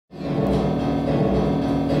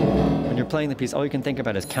playing the piece, all you can think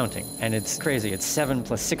about is counting. And it's crazy. It's 7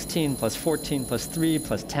 plus 16 plus 14 plus 3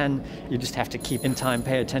 plus 10. You just have to keep in time,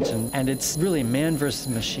 pay attention. And it's really man versus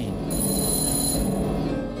machine.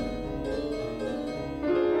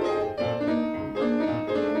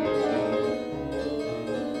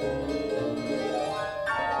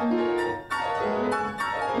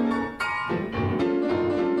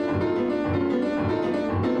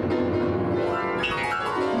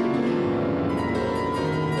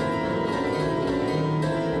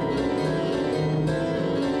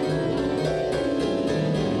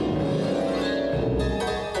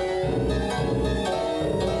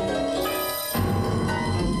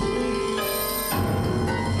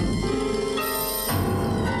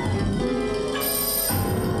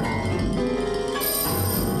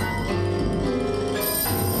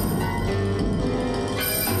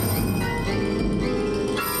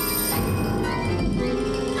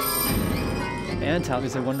 Antheil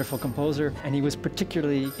is a wonderful composer, and he was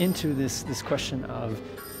particularly into this question of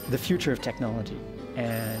the future of technology.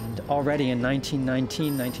 And already in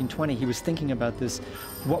 1919, 1920, he was thinking about this,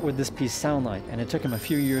 what would this piece sound like? And it took him a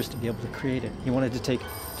few years to be able to create it. He wanted to take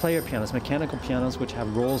player pianos, mechanical pianos, which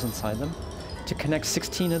have rolls inside them, to connect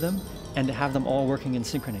 16 of them and to have them all working in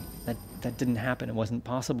synchrony. That didn't happen. It wasn't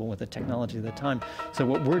possible with the technology of the time. So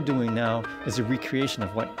what we're doing now is a recreation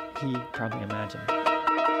of what he probably imagined.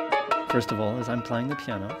 First of all, is I'm playing the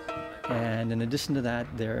piano, and in addition to that,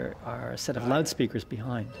 there are a set of loudspeakers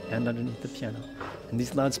behind and underneath the piano. And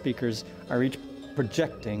these loudspeakers are each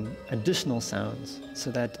projecting additional sounds,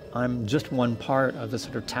 so that I'm just one part of the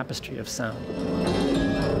sort of tapestry of sound.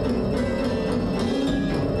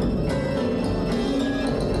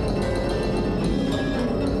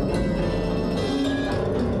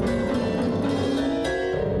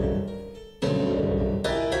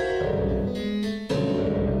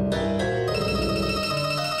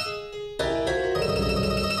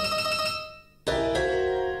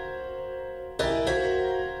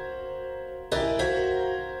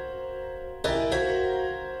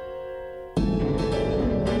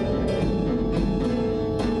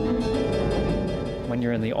 When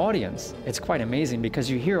you're in the audience, it's quite amazing because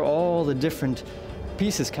you hear all the different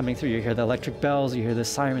pieces coming through. You hear the electric bells, you hear the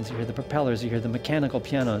sirens, you hear the propellers, you hear the mechanical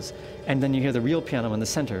pianos, and then you hear the real piano in the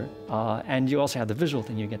center. And you also have the visual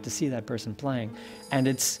thing. You get to see that person playing. And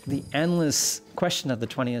it's the endless question of the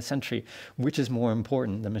 20th century, which is more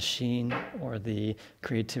important, the machine or the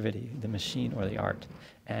creativity, the machine or the art?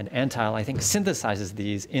 And Antheil, I think, synthesizes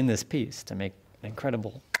these in this piece to make an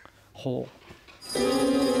incredible whole.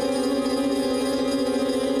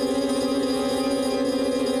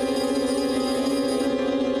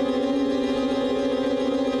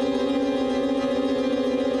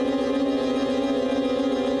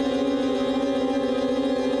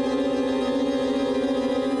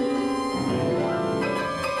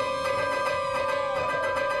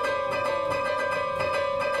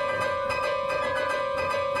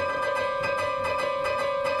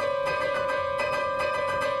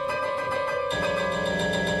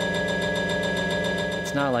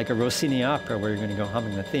 It's not like a Rossini opera where you're going to go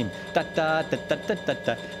humming the theme, da da da da da da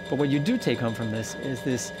da. But what you do take home from this is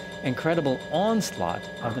this incredible onslaught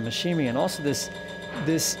of the machinery, and also this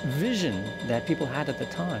vision that people had at the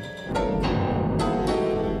time.